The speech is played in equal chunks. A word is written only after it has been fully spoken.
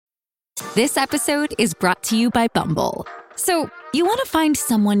This episode is brought to you by Bumble. So, you want to find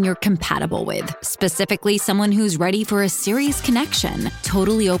someone you're compatible with, specifically someone who's ready for a serious connection,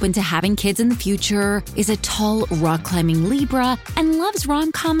 totally open to having kids in the future, is a tall, rock-climbing Libra, and loves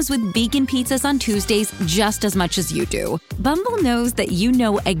rom-coms with vegan pizzas on Tuesdays just as much as you do. Bumble knows that you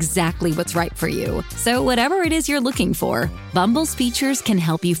know exactly what's right for you. So whatever it is you're looking for, Bumble's features can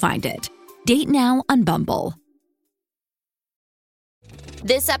help you find it. Date now on Bumble.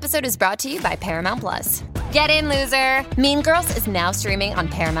 This episode is brought to you by Paramount Plus. Get in, loser! Mean Girls is now streaming on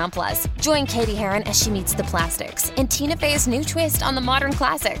Paramount Plus. Join Katie Heron as she meets the plastics in Tina Fey's new twist on the modern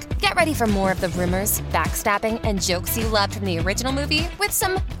classic. Get ready for more of the rumors, backstabbing, and jokes you loved from the original movie with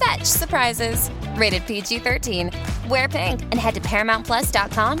some fetch surprises. Rated PG-13. Wear pink and head to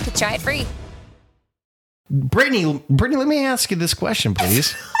ParamountPlus.com to try it free. Brittany, let me ask you this question,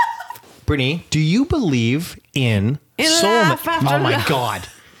 please. Brittany, do you believe in soulmates? Oh my God.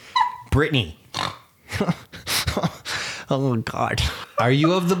 Brittany. Oh God. Are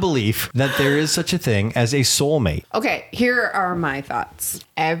you of the belief that there is such a thing as a soulmate? Okay, here are my thoughts.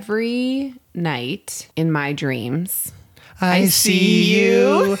 Every night in my dreams, I see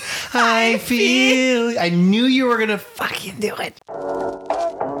you. I feel. I knew you were going to fucking do it.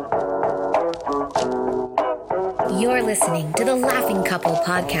 You're listening to the Laughing Couple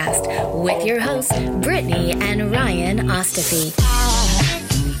podcast with your hosts, Brittany and Ryan Ostafy.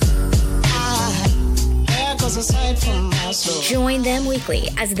 Join them weekly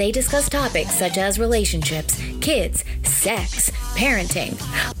as they discuss topics such as relationships, kids, sex, parenting,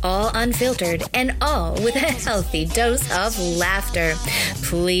 all unfiltered and all with a healthy dose of laughter.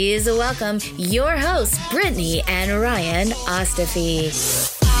 Please welcome your hosts, Brittany and Ryan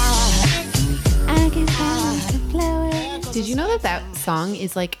Ostafy. Did you know that song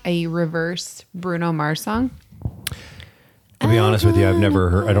is like a reverse Bruno Mars song? To be honest with you, I've never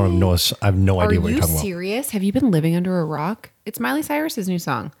heard. I don't know. I have no idea what you're talking Are you serious? Have you been living under a rock? It's Miley Cyrus's new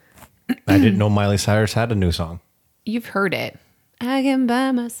song. I didn't know Miley Cyrus had a new song. You've heard it. I can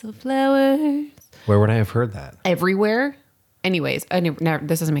buy myself flowers. Where would I have heard that? Everywhere. Anyways,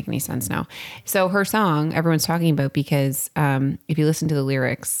 this doesn't make any sense now. So her song, everyone's talking about because if you listen to the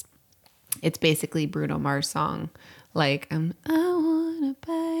lyrics, it's basically Bruno Mars' song. Like, I want to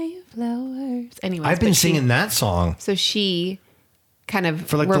buy you flowers. Anyways, I've been singing that song. So she kind of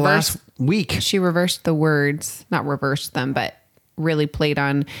for like the last week. She reversed the words, not reversed them, but really played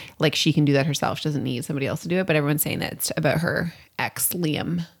on like she can do that herself. She doesn't need somebody else to do it. But everyone's saying that it's about her ex,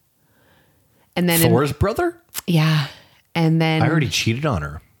 Liam. And then Thor's brother? Yeah. And then I already cheated on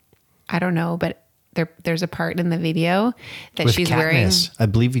her. I don't know, but there's a part in the video that with she's Katniss. wearing. I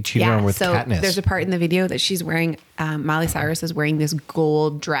believe he cheated on her with Katniss. There's a part in the video that she's wearing. Miley Cyrus is wearing this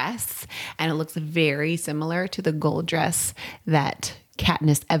gold dress, and it looks very similar to the gold dress that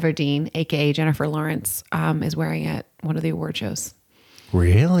Katniss Everdeen, aka Jennifer Lawrence, is wearing at one of the award shows.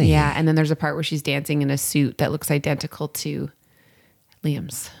 Really? Yeah, and then there's a part where she's dancing in a suit that looks identical to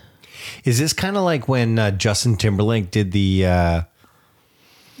Liam's. Is this kind of like when Justin Timberlake did the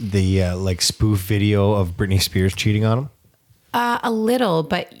like spoof video of Britney Spears cheating on him? A little,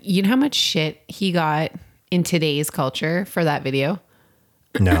 but you know how much shit he got in today's culture for that video?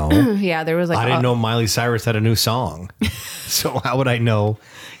 No. Yeah, there was like... I didn't know Miley Cyrus had a new song. So how would I know?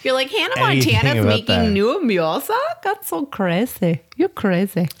 You're like, Hannah anything Montana's about making that? new music? That's so crazy. You're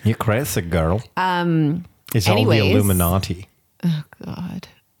crazy. You're crazy, girl. It's all the anyways. Illuminati. Oh, God.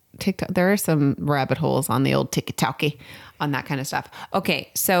 TikTok. There are some rabbit holes on the old TikTok on that kind of stuff. Okay,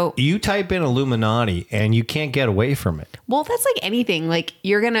 so... You type in Illuminati and you can't get away from it. Well, that's like anything. Like,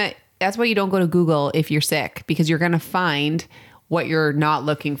 you're going to... That's why you don't go to Google if you're sick, because you're going to find what you're not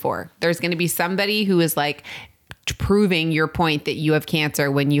looking for. There's going to be somebody who is like proving your point that you have cancer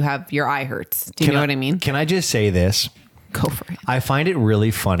when you have your eye hurts. Do you know what I mean? Can I just say this? Go for it. I find it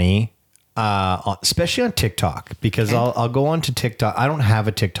really funny, especially on TikTok, because I'll go on to TikTok. I don't have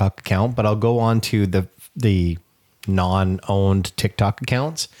a TikTok account, but I'll go on to the non-owned TikTok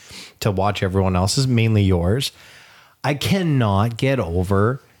accounts to watch everyone else's, mainly yours. I cannot get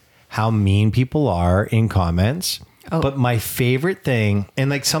over how mean people are in comments. Oh. But my favorite thing,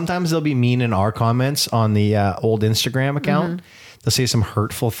 and like sometimes they'll be mean in our comments on the old Instagram account. Mm-hmm. They'll say some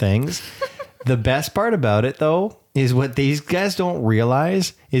hurtful things. The best part about it, though, is what these guys don't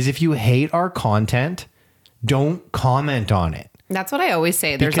realize is if you hate our content, don't comment on it. That's what I always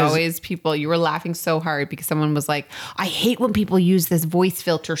say. There's always people, you were laughing so hard because someone was like, I hate when people use this voice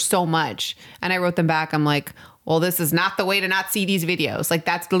filter so much. And I wrote them back. I'm like, well, this is not the way to not see these videos. Like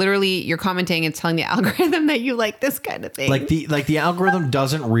that's literally you're commenting and telling the algorithm that you like this kind of thing. Like the algorithm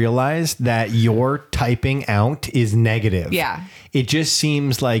doesn't realize that your typing out is negative. Yeah. It just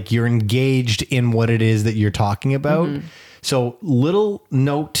seems like you're engaged in what it is that you're talking about. So little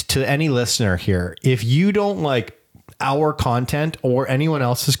note to any listener here. If you don't like our content or anyone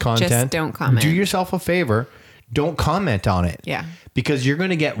else's content, just don't comment. Do yourself a favor. Don't comment on it. Yeah. Because you're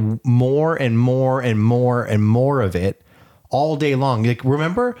going to get more and more and more and more of it all day long. Like,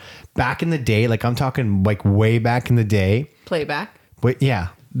 remember back in the day, like I'm talking like way back in the day. Playback. But yeah,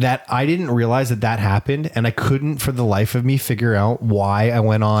 that I didn't realize that happened. And I couldn't for the life of me figure out why I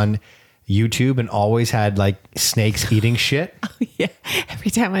went on YouTube and always had like snakes eating shit. Oh, yeah.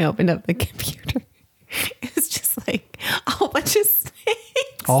 Every time I opened up the computer, it was just like a whole bunch of snakes.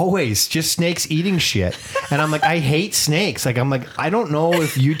 Always just snakes eating shit. And I'm like, I hate snakes. Like, I'm like, I don't know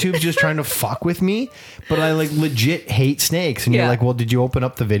if YouTube's just trying to fuck with me, but I like legit hate snakes. And you're like, well, did you open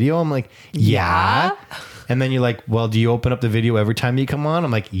up the video? I'm like, yeah. And then you're like, well, do you open up the video every time you come on?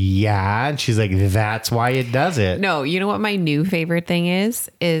 I'm like, yeah. And she's like, that's why it does it. No, you know what my new favorite thing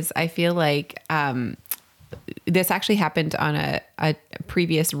is I feel like, this actually happened on a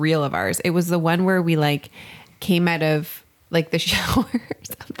previous reel of ours. It was the one where we like came out of like the shower or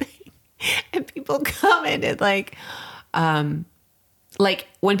something and people commented like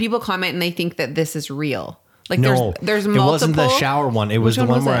when people comment and they think that this is real. Like no, there's multiple. It wasn't the shower one. It was the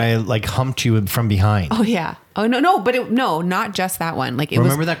one where I like humped you from behind. Oh yeah. Oh no, but not just that one. Like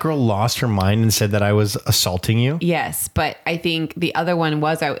remember that girl lost her mind and said that I was assaulting you? Yes, but I think the other one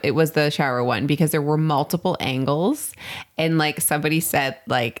was it was the shower one because there were multiple angles and like somebody said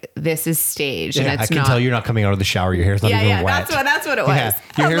like this is staged and it's I can tell you're not coming out of the shower. Your hair's not even wet. That's what it was. Yeah,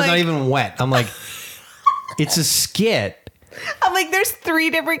 your hair's not even wet. I'm like, it's a skit. I'm like, there's 3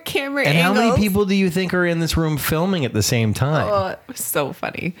 different camera and angles. how many people do you think are in this room filming at the same time? Oh, it was so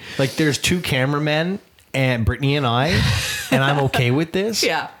funny. Like there's 2 cameramen and Brittany and I, and I'm okay with this.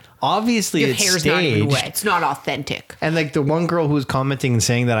 Yeah. Obviously, your it's hair's staged. Not even wet. It's not authentic. And like the one girl who was commenting and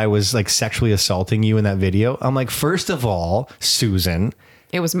saying that I was like sexually assaulting you in that video. I'm like, first of all, Susan,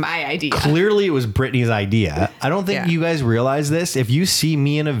 it was my idea. Clearly, it was Brittany's idea. I don't think you guys realize this. If you see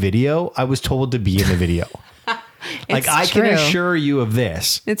me in a video, I was told to be in the video. Like I can assure you of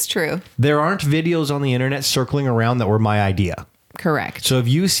this. It's true. There aren't videos on the internet circling around that were my idea. Correct. So if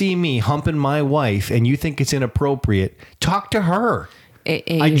you see me humping my wife and you think it's inappropriate, talk to her. It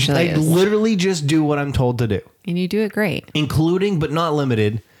usually I literally just do what I'm told to do. And you do it great. Including, but not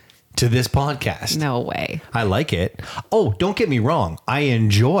limited to this podcast. No way. I like it. Oh, don't get me wrong. I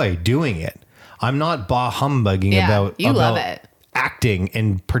enjoy doing it. I'm not bah humbugging about love it. Acting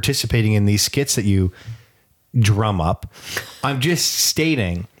and participating in these skits that you drum up. I'm just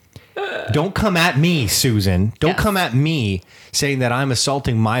stating, don't come at me, Susan. Don't come at me saying that I'm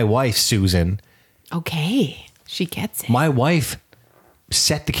assaulting my wife, Susan. Okay. She gets it. My wife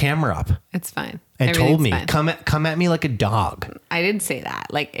set the camera up. It's fine. And told me, come at me like a dog. I didn't say that.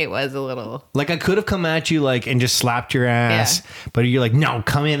 Like it was a little. Like I could have come at you like and just slapped your ass, but you're like, no,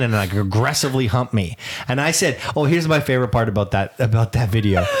 come in and like aggressively hump me. And I said, oh, here's my favorite part about that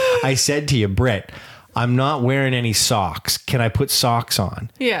video. I said to you, Britt, I'm not wearing any socks. Can I put socks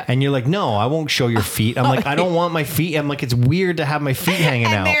on? Yeah. And you're like, no, I won't show your feet. I'm like, I don't want my feet. I'm like, it's weird to have my feet hanging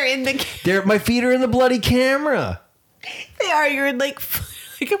out. They're in the. My feet are in the bloody camera. They are. You're in like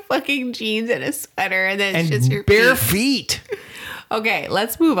a fucking jeans and a sweater, and then it's just your bare feet. Okay,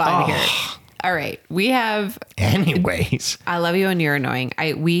 let's move on here. All right, we have. Anyways, I love you and you're annoying.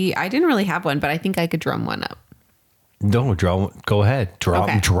 I didn't really have one, but I think I could drum one up. No, drum. Go ahead,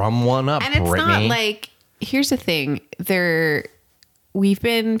 drum one up. And it's Brittany. not like. Here's the thing. We've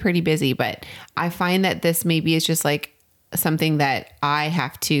been pretty busy, but I find that this maybe is just like something that I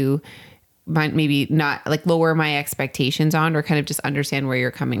have to maybe not like lower my expectations on, or kind of just understand where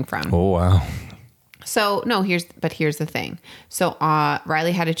you're coming from. Oh wow. So no, here's the thing. So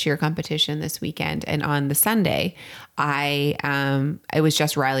Riley had a cheer competition this weekend, and on the Sunday, it was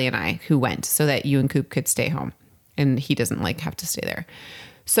just Riley and I who went, so that you and Coop could stay home, and he doesn't like have to stay there.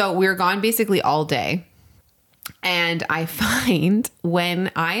 So we were gone basically all day, and I find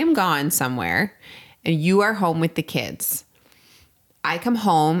when I am gone somewhere, and you are home with the kids, I come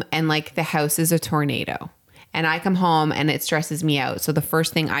home and like the house is a tornado. And I come home and it stresses me out. So the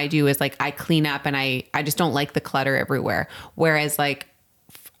first thing I do is like I clean up, and I just don't like the clutter everywhere. Whereas like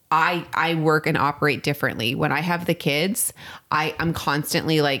I work and operate differently. When I have the kids, I'm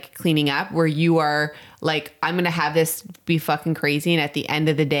constantly like cleaning up, where you are like, I'm going to have this be fucking crazy. And at the end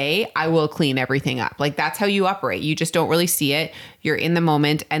of the day, I will clean everything up. Like, that's how you operate. You just don't really see it. You're in the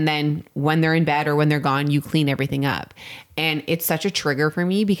moment. And then when they're in bed or when they're gone, you clean everything up. And it's such a trigger for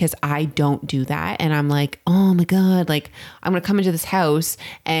me because I don't do that. And I'm like, oh my God, like, I'm going to come into this house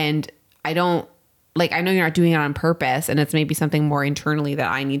and I don't, like, I know you're not doing it on purpose, and it's maybe something more internally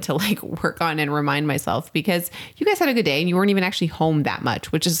that I need to like work on and remind myself, because you guys had a good day and you weren't even actually home that much,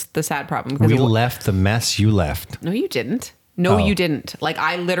 which is the sad problem. We left the mess you left. No, you didn't. No, you didn't. Like,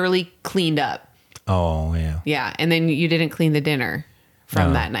 I literally cleaned up. Oh, yeah. Yeah. And then you didn't clean the dinner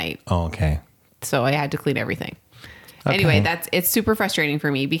from that night. Oh, okay. So I had to clean everything. Okay. Anyway, it's super frustrating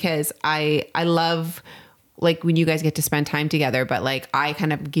for me because I love, like, when you guys get to spend time together, but like, I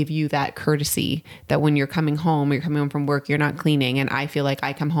kind of give you that courtesy that when you're coming home or you're coming home from work, you're not cleaning. And I feel like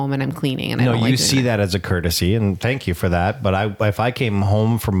I come home and I'm cleaning. And I don't like you see that as a courtesy, and thank you for that. But if I came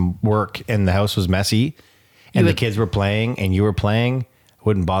home from work and the house was messy and the kids were playing and you were playing, it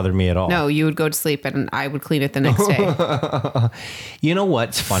wouldn't bother me at all. No, you would go to sleep and I would clean it the next day. You know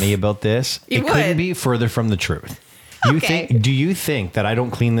what's funny about this? It couldn't be further from the truth. Do you think that I don't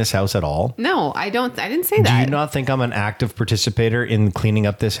clean this house at all? No, I don't. I didn't say that. Do you not think I'm an active participator in cleaning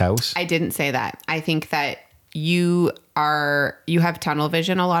up this house? I didn't say that. I think that you have tunnel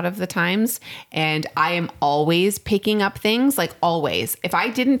vision a lot of the times, and I am always picking up things, like always. If I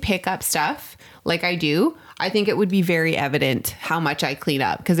didn't pick up stuff like I do, I think it would be very evident how much I clean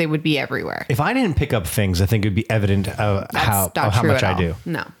up because they would be everywhere. If I didn't pick up things, I think it would be evident how much I do.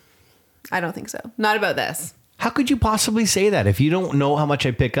 No, I don't think so. Not about this. How could you possibly say that? If you don't know how much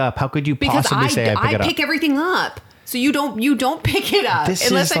I pick up, how could you possibly say I pick it up? I pick everything up. So you don't pick it up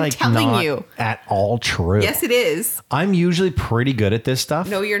unless I'm telling you. At all true. Yes, it is. I'm usually pretty good at this stuff.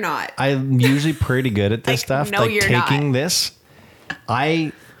 No, you're not. I'm usually pretty good at this stuff. No, you're taking not. This,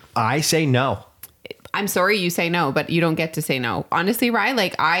 I say no. I'm sorry you say no, but you don't get to say no. Honestly, Rye,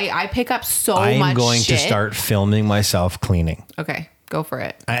 like I pick up so much shit. I'm going to start filming myself cleaning. Okay. Go for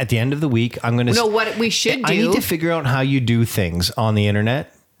it. At the end of the week, I'm going to... No, what we should do... I need to figure out how you do things on the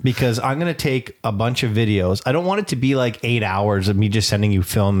internet, because I'm going to take a bunch of videos. I don't want it to be like 8 hours of me just sending you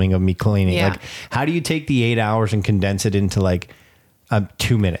filming of me cleaning. Yeah. Like, how do you take the 8 hours and condense it into like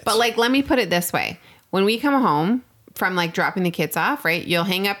 2 minutes? But like, let me put it this way. When we come home from like dropping the kids off, right? You'll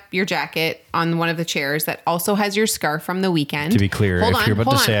hang up your jacket on one of the chairs that also has your scarf from the weekend. To be clear, if you're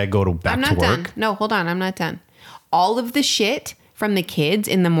about to say I go back to work... Done. No, hold on. I'm not done. All of the shit from the kids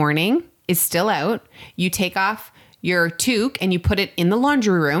in the morning is still out. You take off your toque and you put it in the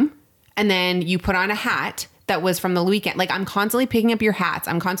laundry room, and then you put on a hat that was from the weekend. Like, I'm constantly picking up your hats.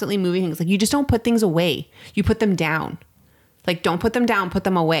 I'm constantly moving things. Like, you just don't put things away. You put them down. Like, don't put them down, put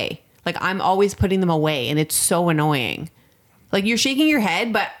them away. Like, I'm always putting them away, and it's so annoying. Like, you're shaking your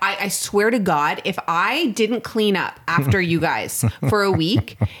head, but I swear to God, if I didn't clean up after you guys for a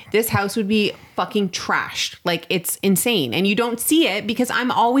week, this house would be fucking trashed. Like, it's insane. And you don't see it because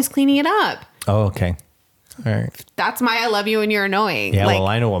I'm always cleaning it up. Oh, okay. All right. That's my I love you and you're annoying. Yeah, well,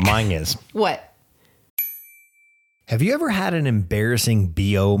 I know what mine is. What? Have you ever had an embarrassing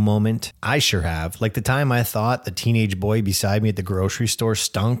BO moment? I sure have. Like the time I thought the teenage boy beside me at the grocery store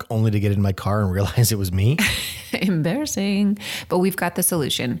stunk, only to get in my car and realize it was me. Embarrassing. But we've got the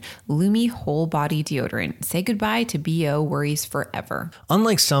solution. Lumi Whole Body Deodorant. Say goodbye to BO worries forever.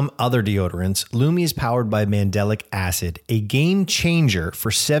 Unlike some other deodorants, Lumi is powered by mandelic acid, a game changer for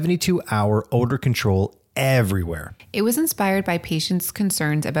 72-hour odor control everywhere. It was inspired by patients'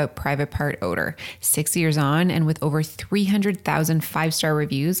 concerns about private part odor. 6 years on, and with over 300,000 five-star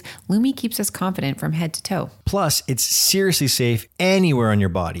reviews, Lumi keeps us confident from head to toe. Plus, it's seriously safe anywhere on your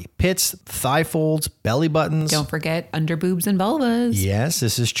body. Pits, thigh folds, belly buttons. Don't forget under boobs and vulvas. Yes,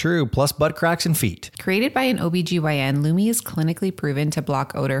 this is true. Plus butt cracks and feet. Created by an OBGYN, Lumi is clinically proven to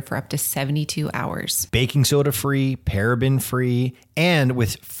block odor for up to 72 hours. Baking soda free, paraben free, and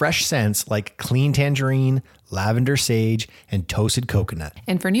with fresh scents like clean tangerine, lavender sage, and toasted coconut.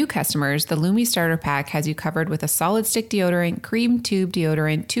 And for new customers, the Lumi Starter Pack has you covered with a solid stick deodorant, cream tube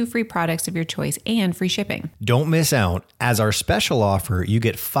deodorant, 2 free products of your choice, and free shipping. Don't miss out. As our special offer, you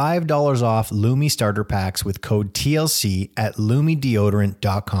get $5 off Lumi Starter Packs with code TLC at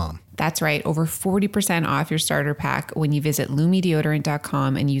lumideodorant.com. That's right, over 40% off your starter pack when you visit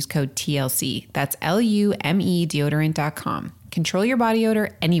lumideodorant.com and use code TLC. That's LUME deodorant.com. Control your body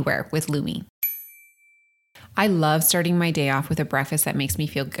odor anywhere with Lumi. I love starting my day off with a breakfast that makes me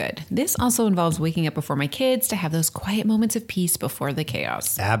feel good. This also involves waking up before my kids to have those quiet moments of peace before the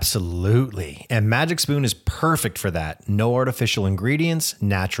chaos. Absolutely. And Magic Spoon is perfect for that. No artificial ingredients,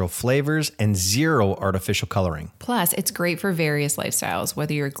 natural flavors, and zero artificial coloring. Plus, it's great for various lifestyles,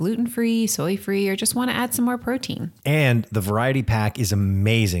 whether you're gluten-free, soy-free, or just want to add some more protein. And the variety pack is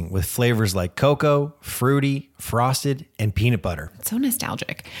amazing with flavors like cocoa, fruity, frosted, and peanut butter. It's so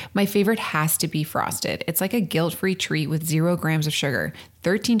nostalgic. My favorite has to be frosted. It's like a guilt-free treat with 0 grams of sugar,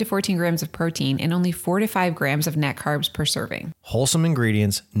 13 to 14 grams of protein, and only 4 to 5 grams of net carbs per serving. Wholesome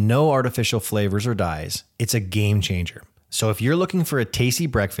ingredients, no artificial flavors or dyes. It's a game changer. So if you're looking for a tasty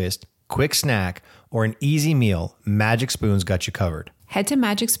breakfast, quick snack, or an easy meal, Magic Spoon's got you covered. Head to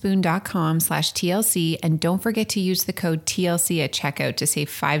magicspoon.com/TLC and don't forget to use the code TLC at checkout to save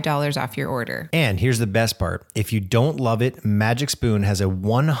 $5 off your order. And here's the best part. If you don't love it, Magic Spoon has a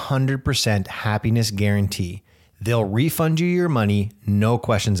 100% happiness guarantee. They'll refund you your money, no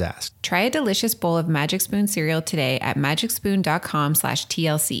questions asked. Try a delicious bowl of Magic Spoon cereal today at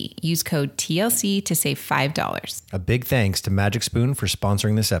magicspoon.com/TLC. Use code TLC to save $5. A big thanks to Magic Spoon for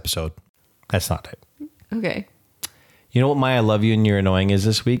sponsoring this episode. That's not it. Okay. You know what my I love you and you're annoying is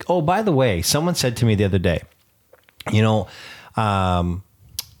this week? Oh, by the way, someone said to me the other day,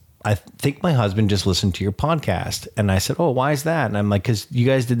 I think my husband just listened to your podcast. And I said, oh, why is that? And I'm like, because you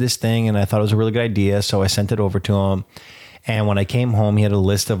guys did this thing and I thought it was a really good idea. So I sent it over to him. And when I came home, he had a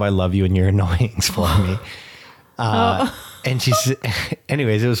list of I love you and your annoyings for me. And she said,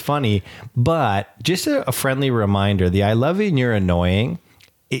 anyways, it was funny. But just a friendly reminder, the I love you and you're annoying,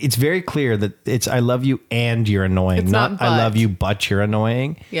 it's very clear that it's I love you and you're annoying, it's not I love you, but you're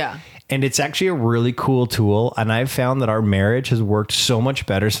annoying. Yeah. And it's actually a really cool tool. And I've found that our marriage has worked so much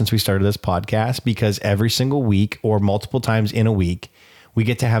better since we started this podcast because every single week or multiple times in a week, we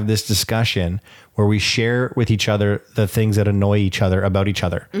get to have this discussion where we share with each other the things that annoy each other about each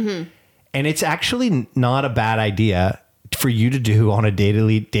other. Mm-hmm. And it's actually not a bad idea for you to do on a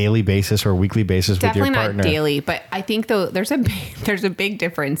daily basis or weekly basis Definitely with your partner. Not daily, but I think though there's a big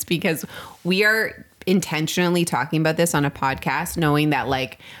difference because we are intentionally talking about this on a podcast, knowing that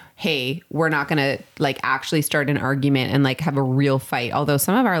like, hey, we're not going to like actually start an argument and like have a real fight. Although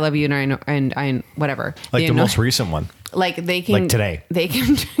some of our love you and I whatever, like the most recent one, like they can, like today, they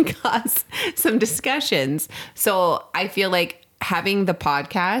can cause some discussions. So I feel like having the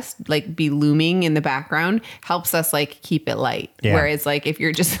podcast like be looming in the background helps us like keep it light. Yeah. Whereas like if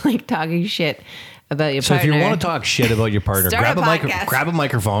you're just like talking shit about your partner. So if you want to talk shit about your partner, grab a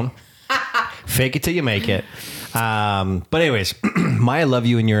microphone, fake it till you make it. But anyways, my I love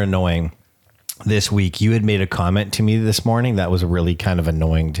you and you're annoying this week. You had made a comment to me this morning that was really kind of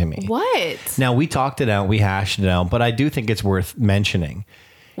annoying to me. What? Now we talked it out, we hashed it out, but I do think it's worth mentioning.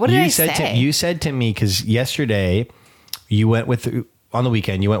 What did I say? You said to me, because yesterday on the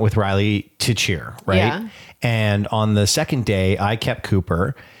weekend, you went with Riley to cheer, right? Yeah. And on the second day, I kept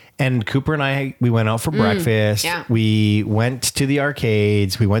Cooper. And Cooper and I, we went out for breakfast. Yeah. We went to the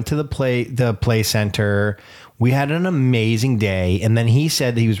arcades. We went to the play center. We had an amazing day. And then he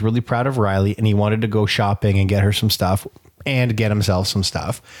said that he was really proud of Riley and he wanted to go shopping and get her some stuff and get himself some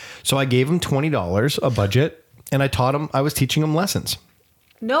stuff. So I gave him $20, a budget, and I was teaching him lessons.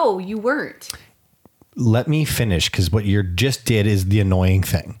 No, you weren't. Let me finish, because what you just did is the annoying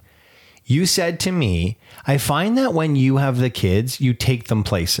thing. You said to me, I find that when you have the kids, you take them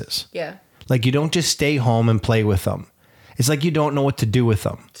places. Yeah. Like you don't just stay home and play with them. It's like you don't know what to do with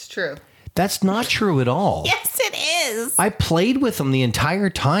them. It's true. That's not true at all. Yes, it is. I played with him the entire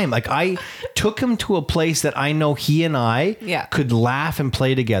time. Like I took him to a place that I know he and I could laugh and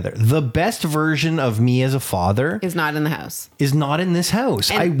play together. The best version of me as a father is not in the house. Is not in this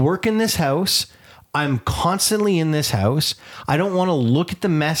house. I work in this house. I'm constantly in this house. I don't want to look at the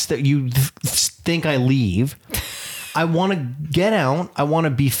mess that you think I leave. I want to get out. I want to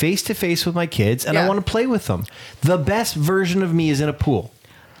be face to face with my kids and I want to play with them. The best version of me is in a pool.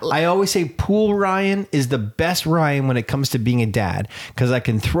 I always say pool Ryan is the best Ryan when it comes to being a dad, because I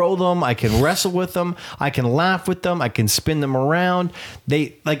can throw them, I can wrestle with them, I can laugh with them, I can spin them around.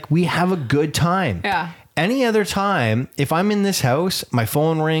 We have a good time. Yeah. Any other time, if I'm in this house, my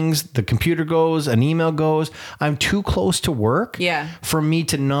phone rings, the computer goes, an email goes, I'm too close to work for me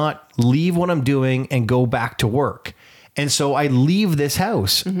to not leave what I'm doing and go back to work. And so I leave this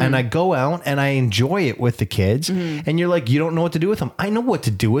house and I go out and I enjoy it with the kids. And you're like, you don't know what to do with them. I know what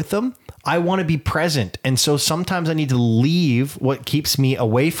to do with them. I want to be present. And so sometimes I need to leave what keeps me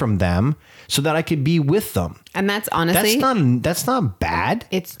away from them so that I could be with them. And that's honestly, that's not bad.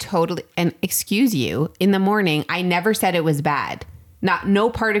 It's totally, and excuse you, in the morning, I never said it was bad. No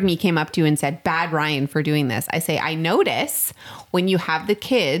part of me came up to you and said, bad Ryan for doing this. I say, I notice when you have the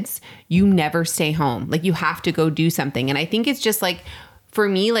kids, you never stay home. Like you have to go do something. And I think it's just like, for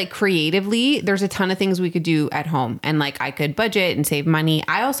me, like creatively, there's a ton of things we could do at home and like I could budget and save money.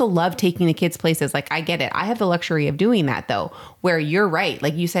 I also love taking the kids places. Like I get it. I have the luxury of doing that though, where you're right.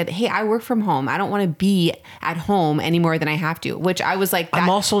 Like you said, hey, I work from home. I don't want to be at home any more than I have to, which I was like, I'm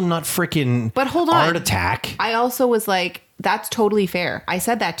also not freaking but hold on. Art Attack. I also was like, that's totally fair. I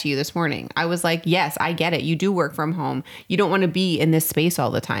said that to you this morning. I was like, yes, I get it. You do work from home. You don't want to be in this space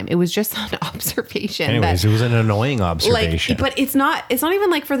all the time. It was just an observation. Anyways, it was an annoying observation. Like, but it's not even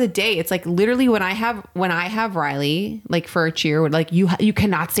like for the day. It's like literally when I have Riley, like for a cheer, like you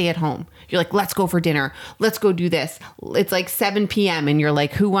cannot stay at home. You're like, let's go for dinner. Let's go do this. It's like 7 p.m. and you're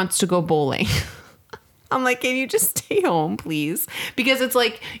like, who wants to go bowling? I'm like, can you just stay home, please? Because it's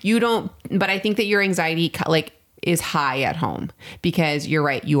like, you don't, but I think that your anxiety like is high at home because you're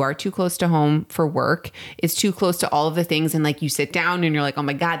right. You are too close to home for work. It's too close to all of the things. And like you sit down and you're like, oh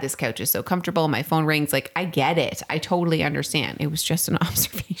my God, this couch is so comfortable. My phone rings. Like, I get it. I totally understand. It was just an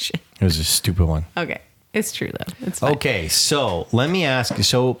observation. It was a stupid one. Okay. It's true though. It's fine. Okay. So let me ask you.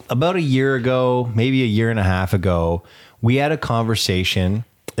 So about a year ago, maybe a year and a half ago, we had a conversation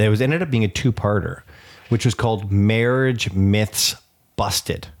that ended up being a 2-parter, which was called Marriage Myths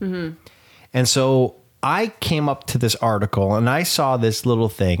Busted. Mm-hmm. And so I came up to this article and I saw this little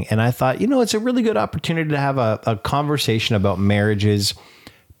thing and I thought, it's a really good opportunity to have a conversation about marriages,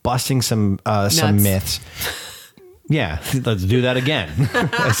 busting some myths. Yeah, let's do that again,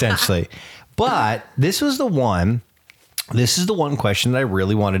 essentially. But this is the one question that I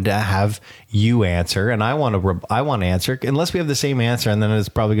really wanted to have you answer. And I want to answer unless we have the same answer. And then it's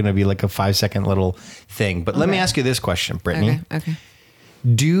probably going to be like a 5-second little thing. But let me ask you this question, Brittany. Okay.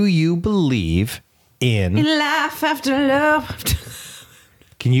 Do you believe in life after love?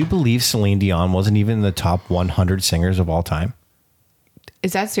 Can you believe Celine Dion wasn't even in the top 100 singers of all time?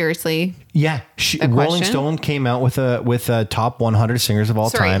 Is that seriously? Yeah, Rolling Stone came out with a top 100 singers of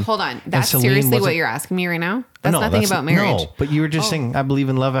all time. Sorry, hold on. That's seriously what you're asking me right now? That's nothing about marriage. No, but you were just saying, I believe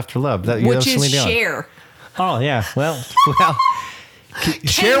in love after love. Which is Cher. Oh yeah, well,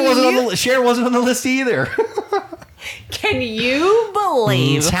 Cher wasn't on the list either. Can you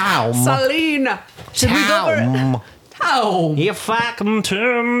believe Celine? Town. If I can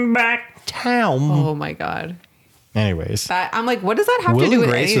turn back town. Oh my God. Anyways, I'm like, what does that have to do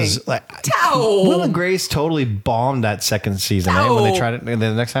with anything? Was like, Will and Grace totally bombed that second season when they tried it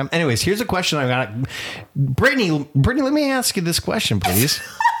the next time. Anyways, here's a question I got. Brittany, let me ask you this question, please.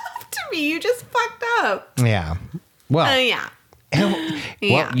 To me, you just fucked up. Yeah. Well. Yeah.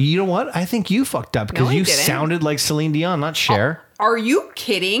 Well, you know what? I think you fucked up because you sounded like Celine Dion, not Cher. Are you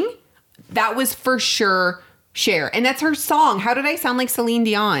kidding? That was for sure Cher, and that's her song. How did I sound like Celine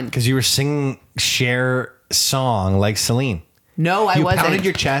Dion? Because you were singing Cher song like Celine. No, I wasn't. You pounded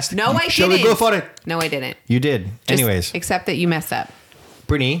your chest. No, I didn't. Shall we go for it? No, I didn't. You did. Anyways. Except that you messed up.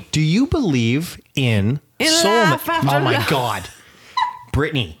 Brittany, do you believe in Soulmates? Oh my God.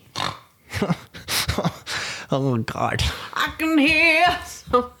 Brittany. Oh God. I can hear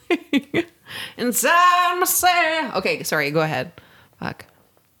something inside myself. Okay, sorry, go ahead. Fuck.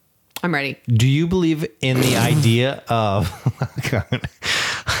 I'm ready. Do you believe in the idea of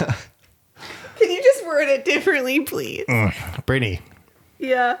Can you just word it differently, please? Brittany.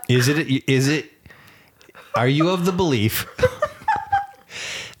 Yeah. Is it are you of the belief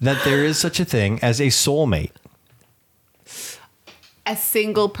that there is such a thing as a soulmate? A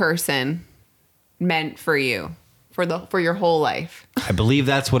single person meant for you for your whole life. I believe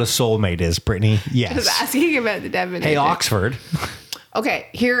that's what a soulmate is, Brittany. Yes. Just asking about the definition. Hey, Oxford. Okay,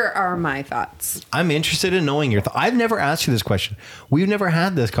 here are my thoughts. I'm interested in knowing your thoughts. I've never asked you this question. We've never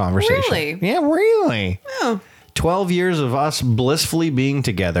had this conversation. Really? Yeah, really. Oh. 12 years of us blissfully being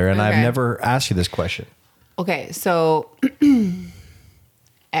together, and I've never asked you this question. Okay, so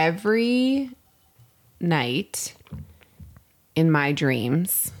every night in my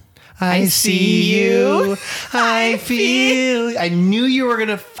dreams, I see you. I feel. I knew you were going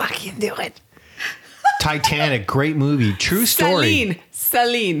to fucking do it. Titanic, great movie. True story.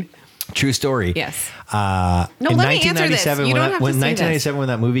 Celine. True story. Yes. No, let me answer this. You don't have to say 1997, when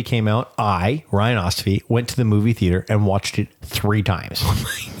that movie came out, I, Ryan Ostfie, went to the movie theater and watched it 3 times. Oh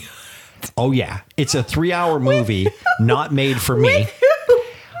my God. Oh yeah. It's a 3-hour movie, not made for me.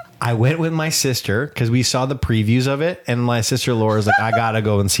 I went with my sister because we saw the previews of it, and my sister Laura's like, I gotta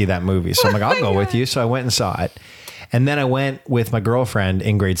go and see that movie. So I'm like, I'll go with you. So I went and saw it. And then I went with my girlfriend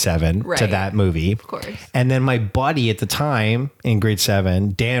in grade 7 to Right. that movie. Of course. And then my buddy at the time in grade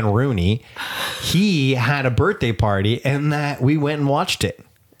 7, Dan Rooney, he had a birthday party and that we went and watched it.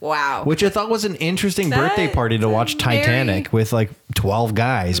 Wow. Which I thought was an interesting birthday party to watch very- Titanic with like 12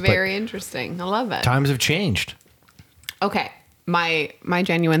 guys. Very interesting. I love it. But times have changed. Okay. My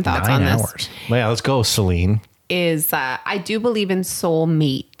genuine thoughts 9 on this hours. Yeah, let's go, Celine. is I do believe in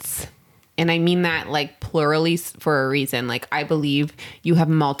soulmates. And I mean that like plurally for a reason. Like I believe you have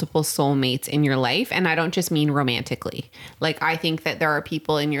multiple soulmates in your life. And I don't just mean romantically. Like I think that there are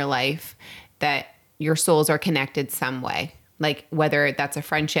people in your life that your souls are connected some way. Like whether that's a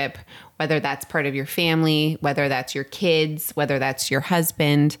friendship, whether that's part of your family, whether that's your kids, whether that's your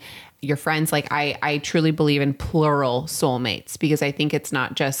husband, your friends. Like I truly believe in plural soulmates because I think it's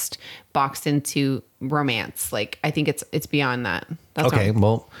not just boxed into romance. Like I think it's beyond that. That's Okay,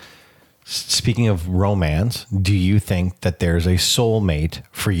 well, speaking of romance, do you think that there's a soulmate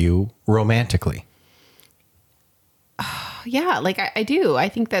for you romantically? Yeah, like I do. I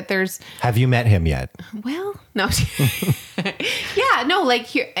think that there's, Have you met him yet? well, no. Yeah, no, like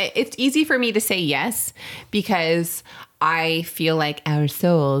here, it's easy for me to say yes because I feel like our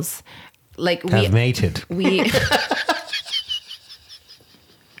souls, like Have mated. we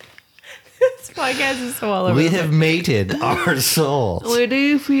this podcast is so all over. We the have mated our souls place. Where do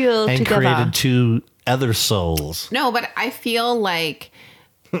you feel and together? created 2 other souls. No, but I feel like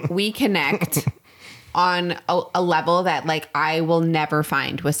we connect on a level that like I will never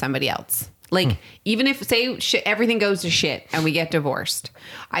find with somebody else. Like even if say everything goes to shit and we get divorced,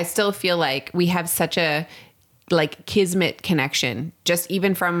 I still feel like we have such a like kismet connection, just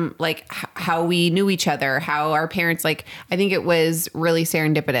even from like how we knew each other, how our parents, like, I think it was really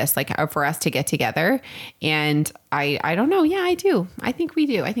serendipitous, like for us to get together. And I don't know. Yeah, I do. I think we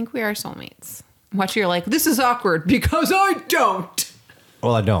do. I think we are soulmates. Watch, you're like, this is awkward because I don't.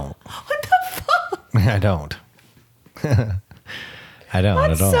 Well, I don't. What the fuck? I don't. I don't.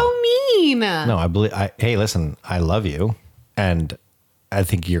 That's I don't. so mean. No, I believe. Hey, listen, I love you, and I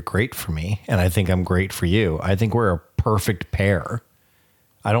think you're great for me, and I think I'm great for you. I think we're a perfect pair.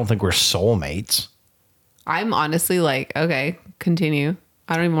 I don't think we're soulmates. I'm honestly like, okay, continue.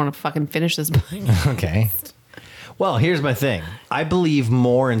 I don't even want to fucking finish this book. Okay. Well, here's my thing. I believe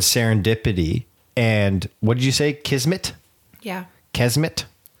more in serendipity and what did you say? Kismet? Yeah. Kesmet?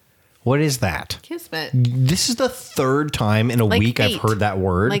 What is that? Kismet. This is the 3rd time in a Like week I've fate. heard that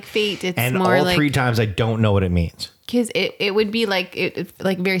word. Like fate. It's and more all like 3 times I don't know what it means. Because it would be like it's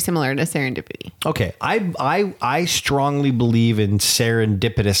like very similar to serendipity. Okay, I strongly believe in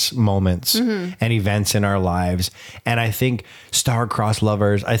serendipitous moments and events in our lives, and I think star-crossed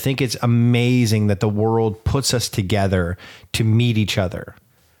lovers. I think it's amazing that the world puts us together to meet each other.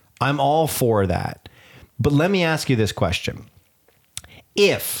 I'm all for that, but let me ask you this question: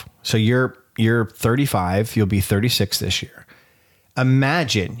 if so, you're 35, you'll be 36 this year.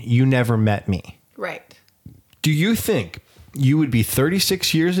 Imagine you never met me. Right. Do you think you would be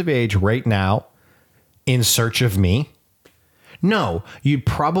 36 years of age right now in search of me? No, you'd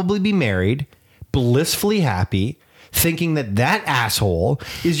probably be married, blissfully happy, thinking that that asshole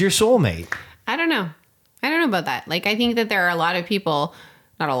is your soulmate. I don't know. I don't know about that. Like, I think that there are a lot of people,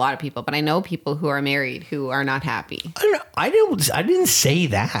 not a lot of people, but I know people who are married who are not happy. I didn't say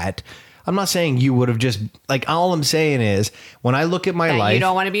that. I'm not saying you would have just, like, all I'm saying is when I look at my That life. you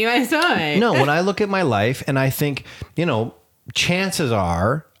don't want to be my son. No, when I look at my life and I think, chances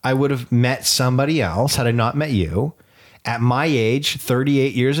are I would have met somebody else had I not met you. At my age,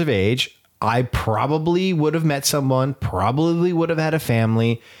 38 years of age, I probably would have met someone, probably would have had a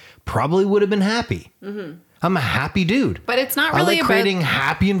family, probably would have been happy. Mm-hmm. I'm a happy dude. But it's not I really like creating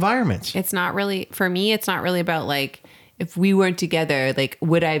happy environments. It's not really, for me, it's not really about like, if we weren't together, like,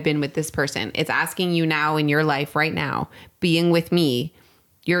 would I have been with this person? It's asking you now in your life right now, being with me,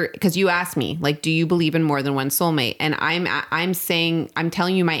 because you asked me, like, do you believe in more than one soulmate? And I'm saying, I'm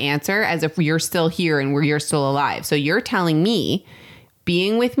telling you my answer as if you're still here and you're still alive. So you're telling me,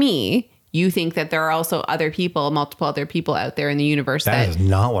 being with me, you think that there are also other people, multiple other people out there in the universe. That is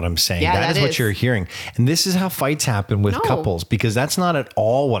not what I'm saying. Yeah, that is what you're hearing. And this is how fights happen with couples, because that's not at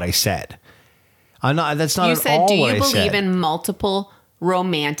all what I said. That's not you at said, all do what I you said. believe in multiple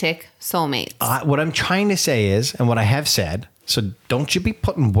romantic soulmates? What I'm trying to say is, and what I have said, so don't you be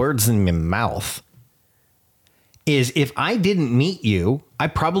putting words in my mouth, is if I didn't meet you, I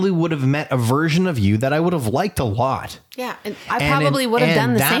probably would have met a version of you that I would have liked a lot. Yeah, and I probably would have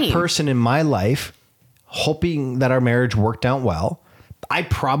done the same. That person in my life, hoping that our marriage worked out well, I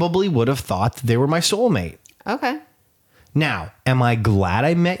probably would have thought that they were my soulmate. Okay. Now, am I glad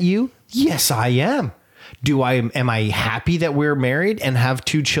I met you? Yes, I am. Am I happy that we're married and have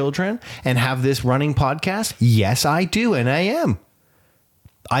 2 children and have this running podcast? Yes, I do. And I am.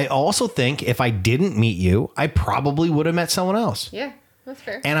 I also think if I didn't meet you, I probably would have met someone else. Yeah, that's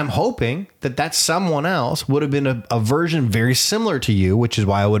fair. And I'm hoping that someone else would have been a version very similar to you, which is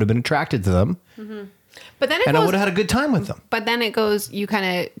why I would have been attracted to them. Mm-hmm. But then I would have had a good time with them. But then it goes, you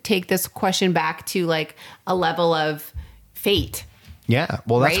kind of take this question back to like a level of fate. Yeah.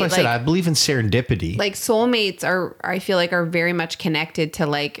 Well, that's right? why I said I believe in serendipity. Like soulmates I feel like are very much connected to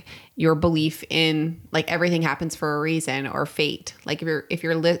like your belief in like everything happens for a reason or fate. Like if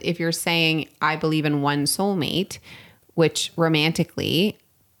you're saying I believe in one soulmate, which romantically,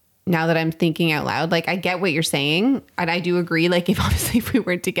 now that I'm thinking out loud, like I get what you're saying. And I do agree. Like if we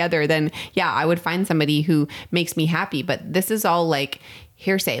weren't together, then yeah, I would find somebody who makes me happy. But this is all like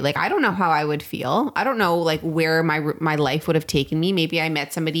hearsay. Like, I don't know how I would feel. I don't know like where my life would have taken me. Maybe I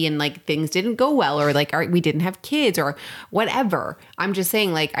met somebody and like things didn't go well, or like we didn't have kids or whatever. I'm just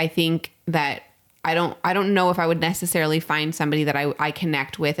saying, like, I think that I don't know if I would necessarily find somebody that I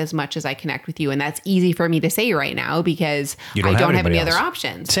connect with as much as I connect with you. And that's easy for me to say right now because I don't have any other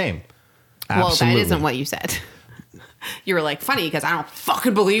options. Same. Absolutely. Well, that isn't what you said. You were like, funny because I don't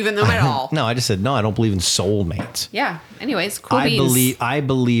fucking believe in them at all. No, I just said, no, I don't believe in soulmates. Yeah. Anyways, cool beans. I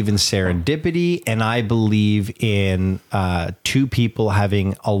believe in serendipity, and I believe in 2 people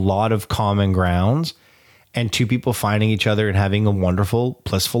having a lot of common grounds and 2 people finding each other and having a wonderful,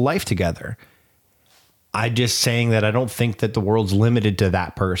 blissful life together. I'm just saying that I don't think that the world's limited to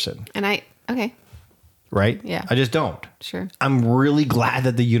that person. Okay. Right? Yeah. I just don't. Sure. I'm really glad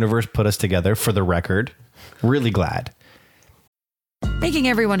that the universe put us together, for the record. Really glad. Making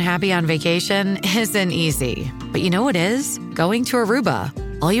everyone happy on vacation isn't easy. But you know what is? Going to Aruba.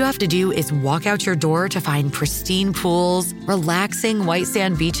 All you have to do is walk out your door to find pristine pools, relaxing white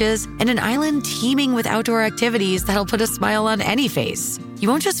sand beaches, and an island teeming with outdoor activities that'll put a smile on any face. You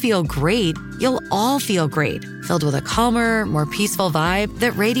won't just feel great, you'll all feel great, filled with a calmer, more peaceful vibe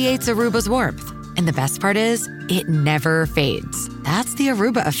that radiates Aruba's warmth. And the best part is, it never fades. That's the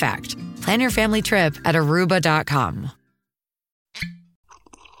Aruba effect. Plan your family trip at Aruba.com.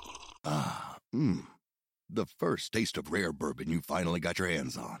 The first taste of rare bourbon you finally got your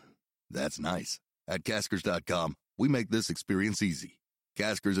hands on. That's nice. At Caskers.com, we make this experience easy.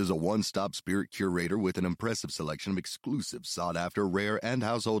 Caskers is a one-stop spirit curator with an impressive selection of exclusive, sought-after, rare, and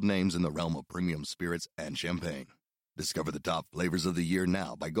household names in the realm of premium spirits and champagne. Discover the top flavors of the year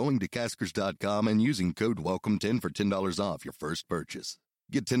now by going to Caskers.com and using code WELCOME10 for $10 off your first purchase.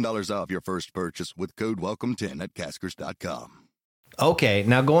 Get $10 off your first purchase with code WELCOME10 at Caskers.com. Okay,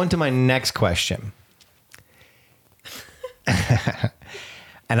 now going to my next question.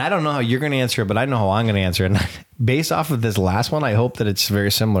 And I don't know how you're going to answer it, but I know how I'm going to answer it. And based off of this last one, I hope that it's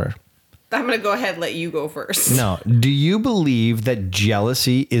very similar. I'm going to go ahead and let you go first. No. Do you believe that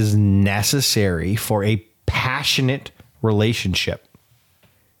jealousy is necessary for a passionate relationship?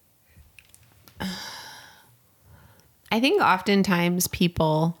 I think oftentimes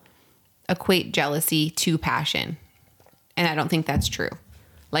people equate jealousy to passion. And I don't think that's true.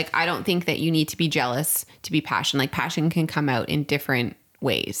 Like, I don't think that you need to be jealous to be passionate. Like, passion can come out in different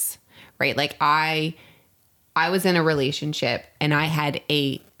ways, right? Like, I was in a relationship and I had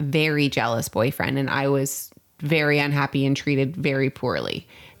a very jealous boyfriend and I was very unhappy and treated very poorly.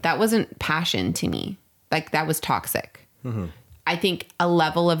 That wasn't passion to me. Like, that was toxic. Mm-hmm. I think a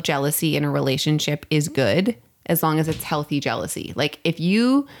level of jealousy in a relationship is good as long as it's healthy jealousy. Like, if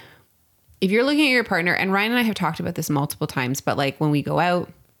you're looking at your partner, and Ryan and I have talked about this multiple times, but like when we go out,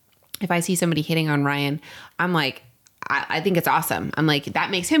 if I see somebody hitting on Ryan, I'm like, I think it's awesome. I'm like,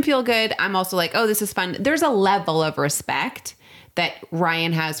 that makes him feel good. I'm also like, oh, this is fun. There's a level of respect that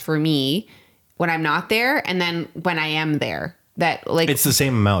Ryan has for me when I'm not there. And then when I am there, that like, it's the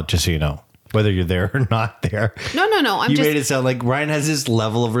same amount, just so you know, whether you're there or not there. No. You made it sound like Ryan has this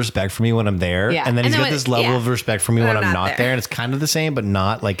level of respect for me when I'm there. Yeah. And then he's got this level of respect for me when I'm not there. And it's kind of the same, but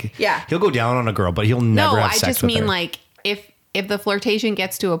not like, yeah, he'll go down on a girl, but he'll never have sex with her. No, I just mean like, if the flirtation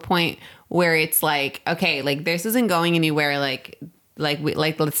gets to a point where it's like, okay, like this isn't going anywhere, like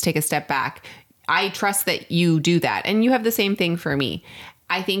let's take a step back. I trust that you do that. And you have the same thing for me.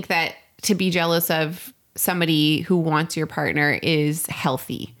 I think that to be jealous of somebody who wants your partner is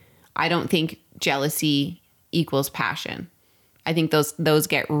healthy. I don't think jealousy equals passion. I think those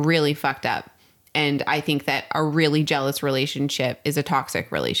get really fucked up. And I think that a really jealous relationship is a toxic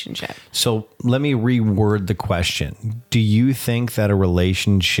relationship. So let me reword the question. Do you think that a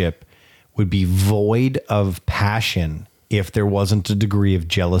relationship would be void of passion if there wasn't a degree of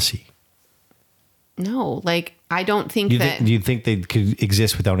jealousy? No, like I don't think Do you think they could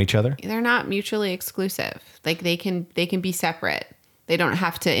exist without each other? they're not mutually exclusive. Like they can be separate. They don't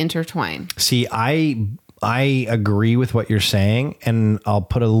have to intertwine. See, I agree with what you're saying, and I'll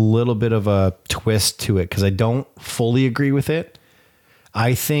put a little bit of a twist to it because I don't fully agree with it.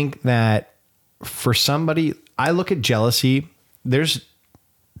 I think that for somebody, I look at jealousy, there's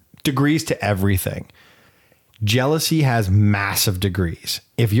degrees to everything. Jealousy has massive degrees.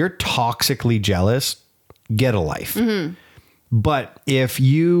 If you're toxically jealous, get a life. Mm-hmm. But if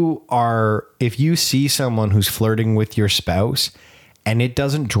you see someone who's flirting with your spouse and it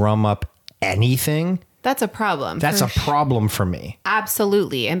doesn't drum up anything, that's a problem. That's a problem for me.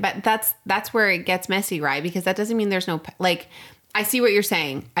 Absolutely. But that's where it gets messy, right? Because that doesn't mean there's no, like, I see what you're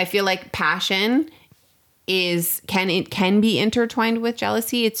saying. I feel like passion can be intertwined with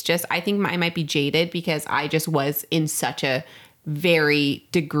jealousy. It's just, I think I might be jaded because I just was in such a very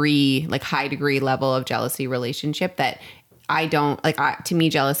high degree level of jealousy relationship that I don't to me,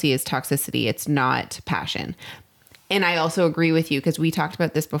 jealousy is toxicity. It's not passion. And I also agree with you because we talked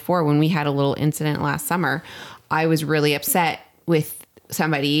about this before when we had a little incident last summer. I was really upset with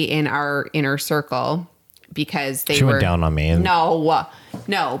somebody in our inner circle because she went down on me.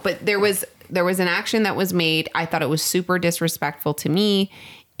 No, but there was an action that was made. I thought it was super disrespectful to me,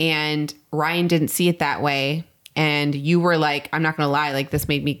 and Ryan didn't see it that way. And you were like, I'm not going to lie, like this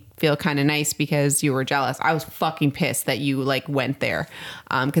made me feel kind of nice because you were jealous. I was fucking pissed that you like went there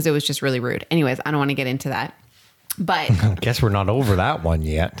because it was just really rude. Anyways, I don't want to get into that. But I guess we're not over that one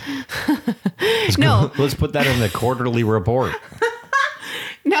yet. Let's put that in the quarterly report.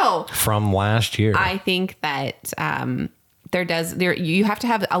 No. From last year. I think that you have to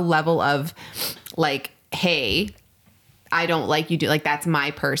have a level of like, hey, I don't like you do like that's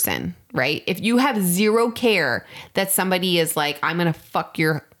my person, right? If you have zero care that somebody is like, I'm gonna fuck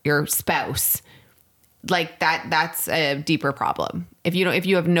your spouse, like that's a deeper problem. If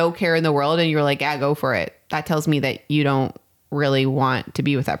you have no care in the world and you're like, yeah, go for it, that tells me that you don't really want to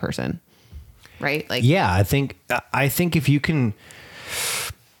be with that person, right? Like, yeah, I think if you can.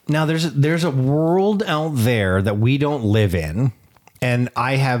 Now there's a world out there that we don't live in, and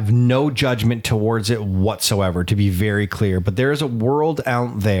I have no judgment towards it whatsoever, to be very clear. But there is a world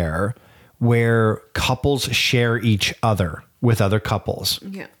out there where couples share each other with other couples.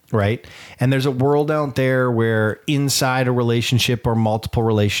 Yeah. Right. And there's a world out there where inside a relationship or multiple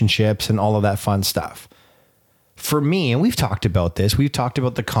relationships and all of that fun stuff. For me, and we've talked about this, we've talked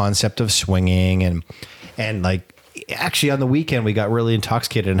about the concept of swinging and like actually on the weekend, we got really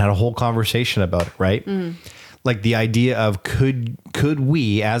intoxicated and had a whole conversation about it. Right. Mm. Like the idea of could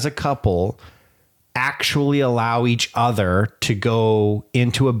we as a couple actually allow each other to go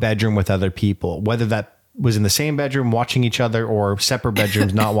into a bedroom with other people, whether that was in the same bedroom watching each other or separate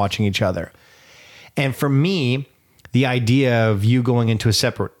bedrooms not watching each other. And for me, the idea of you going into a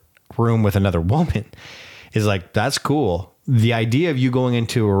separate room with another woman is like, that's cool. The idea of you going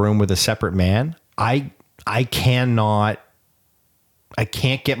into a room with a separate man, I can't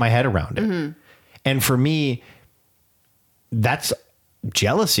get my head around it. Mm-hmm. And for me, that's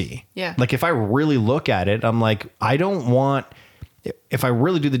jealousy. Yeah. Like if I really look at it, I'm like, if I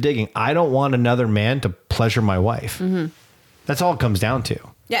really do the digging, I don't want another man to pleasure my wife. Mm-hmm. That's all it comes down to.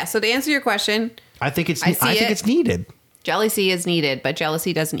 Yeah. So to answer your question, I think it's needed. Jealousy is needed, but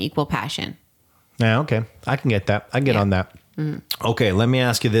jealousy doesn't equal passion. Yeah. Okay. I can get that. I can get on that. Mm-hmm. Okay. Let me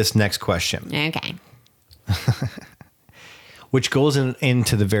ask you this next question. Okay. Which goes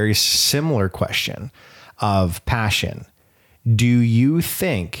into the very similar question of passion. Do you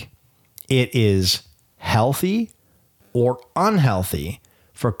think it is healthy or unhealthy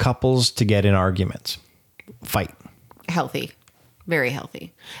for couples to get in arguments, fight? Healthy, very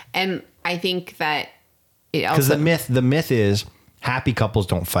healthy. And I think that it also, because the myth is happy couples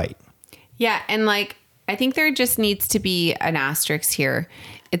don't fight. Yeah. And like, I think there just needs to be an asterisk here.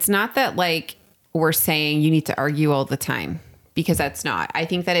 It's not that like we're saying you need to argue all the time, because that's not. I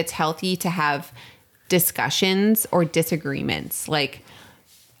think that it's healthy to have discussions or disagreements. Like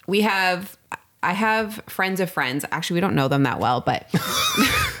I have friends of friends. Actually, we don't know them that well, but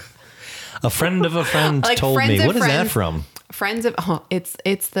a friend of a friend like told me. What is that from? Friends of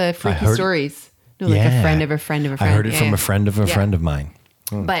it's the Freaky Stories. No, like a friend of a friend of a friend. I heard it from a friend of a friend of mine.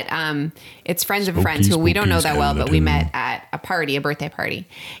 But it's friends of friends who we don't know that well, but we met at a birthday party,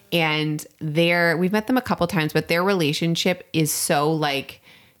 and we've met them a couple times, but their relationship is so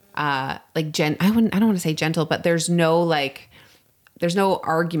I don't want to say gentle, but there's no like there's no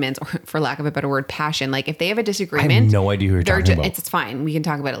arguments, or for lack of a better word, passion. Like if they have a disagreement, I have no idea who you're talking about. It's fine. We can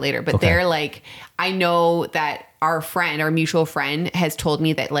talk about it later. But Okay. they're like, I know that our mutual friend has told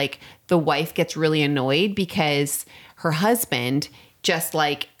me that like the wife gets really annoyed because her husband just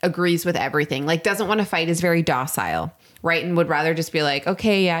like agrees with everything, like doesn't want to fight, is very docile. Right. And would rather just be like,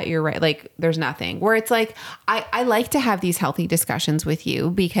 okay, yeah, you're right. Like there's nothing. Where it's like, I like to have these healthy discussions with you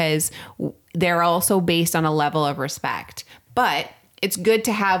because they're also based on a level of respect. But it's good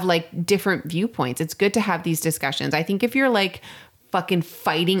to have like different viewpoints. It's good to have these discussions. I think if you're like fucking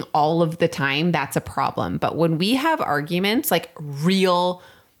fighting all of the time, that's a problem. But when we have arguments, like real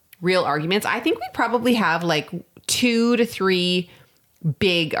arguments, I think we probably have like 2 to 3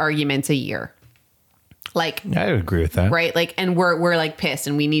 big arguments a year. Like, I would agree with that. Right. Like, and we're like pissed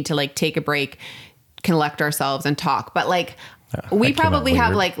and we need to like take a break, collect ourselves and talk. But like, we probably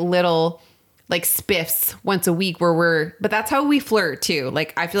have like little like spiffs once a week where but that's how we flirt too.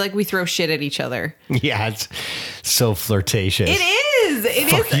 Like, I feel like we throw shit at each other. Yeah. It's so flirtatious. It is.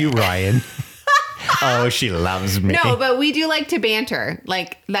 Fuck you, Ryan. Oh, she loves me. No, but we do like to banter.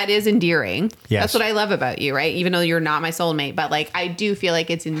 Like, that is endearing. Yes. That's what I love about you, right? Even though you're not my soulmate, but like, I do feel like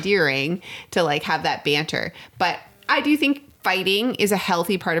it's endearing to like have that banter. But I do think fighting is a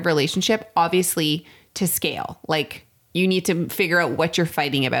healthy part of a relationship, obviously to scale. Like, you need to figure out what you're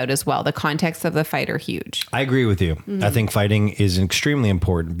fighting about as well. The context of the fight are huge. I agree with you. I think fighting is extremely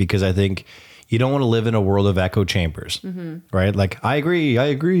important because I think you don't want to live in a world of echo chambers, right? Like, I agree.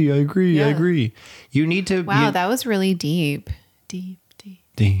 Yeah. You need to. Wow, that was really deep. Deep.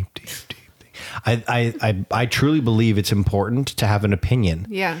 I truly believe it's important to have an opinion.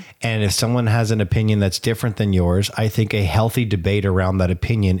 Yeah. And if someone has an opinion that's different than yours, I think a healthy debate around that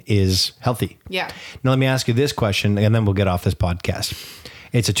opinion is healthy. Yeah. Now, let me ask you this question, and then we'll get off this podcast.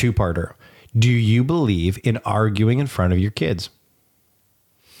 It's a two-parter. Do you believe in arguing in front of your kids?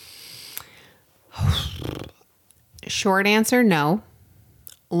 Short answer, no.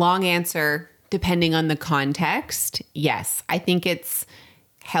 Long answer, depending on the context, yes. I think it's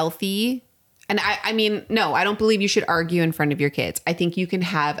healthy. And I mean, no, I don't believe you should argue in front of your kids. I think you can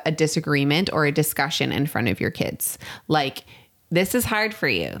have a disagreement or a discussion in front of your kids. Like, this is hard for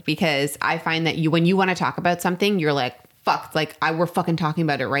you because I find that when you want to talk about something, you're like, fuck, like we're fucking talking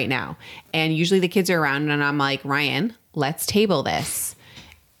about it right now. And usually the kids are around and I'm like, Ryan, let's table this.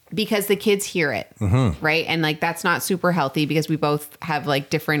 Because the kids hear it, right? And like, that's not super healthy because we both have like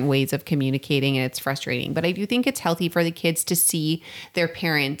different ways of communicating and it's frustrating. But I do think it's healthy for the kids to see their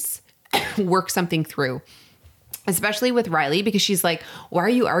parents work something through, especially with Riley, because she's like, why are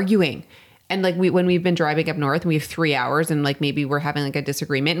you arguing? And like when we've been driving up north and we have 3 hours and like maybe we're having like a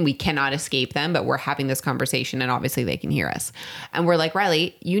disagreement and we cannot escape them, but we're having this conversation and obviously they can hear us. And we're like,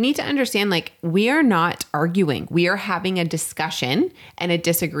 Riley, you need to understand, like, we are not arguing. We are having a discussion and a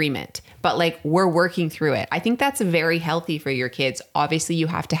disagreement, but like we're working through it. I think that's very healthy for your kids. Obviously you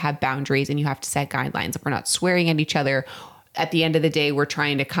have to have boundaries and you have to set guidelines. If we're not swearing at each other, at the end of the day, we're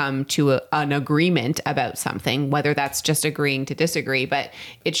trying to come to an agreement about something, whether that's just agreeing to disagree, but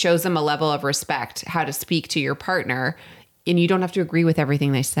it shows them a level of respect, how to speak to your partner, and you don't have to agree with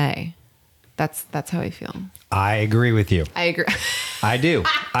everything they say. That's how I feel. I agree with you. I agree. I do.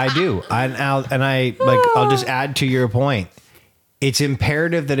 I'll just add to your point. It's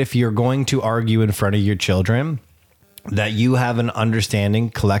imperative that if you're going to argue in front of your children, that you have an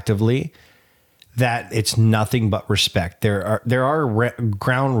understanding collectively that it's nothing but respect. There are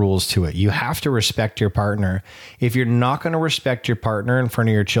ground rules to it. You have to respect your partner. If you're not going to respect your partner in front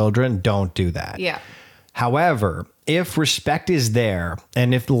of your children, don't do that. Yeah. However, if respect is there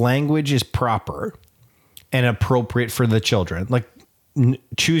and if the language is proper and appropriate for the children, like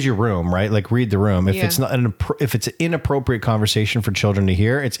choose your room, right? Like read the room. If it's not if it's an inappropriate conversation for children to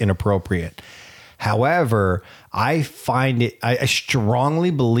hear, it's inappropriate. However, I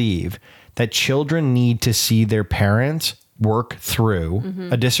strongly believe that children need to see their parents work through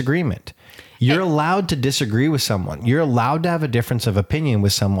a disagreement. You're allowed to disagree with someone. You're allowed to have a difference of opinion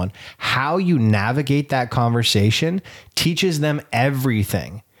with someone. How you navigate that conversation teaches them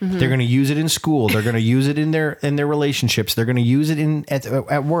everything. They're going to use it in school. They're going to use it in their relationships. They're going to use it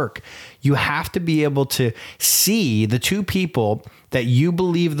at work. You have to be able to see the two people that you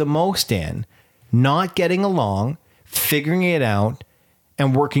believe the most in not getting along, figuring it out,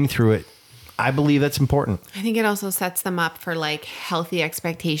 and working through it. I believe that's important. I think it also sets them up for like healthy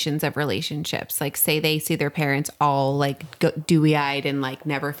expectations of relationships. Like, say they see their parents all like dewy-eyed and like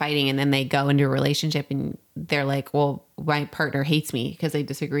never fighting, and then they go into a relationship and they're like, well, my partner hates me because they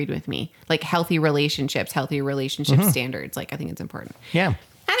disagreed with me. Like healthy relationships standards. Like, I think it's important. Yeah.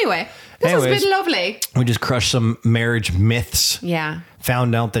 Anyway, this has been lovely. We just crushed some marriage myths. Yeah.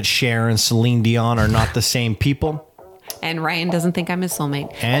 Found out that Cher and Celine Dion are not the same people. And Ryan doesn't think I'm his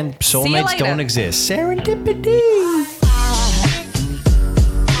soulmate. And soulmates don't exist. Serendipity.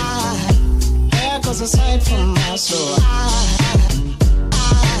 There goes a sight from my soul.